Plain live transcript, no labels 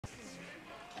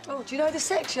Oh, do you know the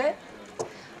sex yet?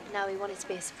 No, he wanted to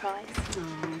be a surprise.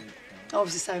 Oh, I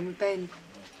was the same with Ben.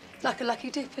 Like a lucky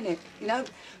dip, innit? You know,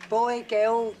 boy,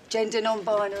 girl, gender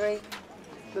non-binary.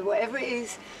 But whatever it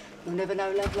is, you'll never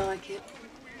know love like it.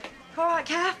 All right,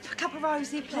 Cap, a couple of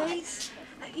rosy, please.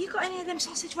 You got any of them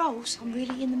sausage rolls? I'm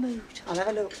really in the mood. I'll have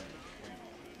a look.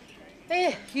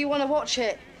 Here, you want to watch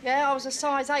it? Yeah, I was a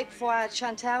size 8 before I had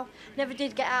Chantal. Never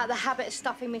did get out of the habit of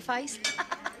stuffing my face.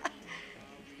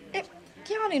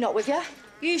 Kiani not with you?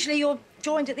 Usually you're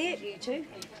joined at the hip, you two.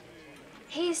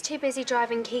 He's too busy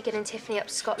driving Keegan and Tiffany up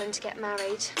to Scotland to get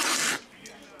married.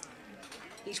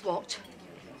 He's what?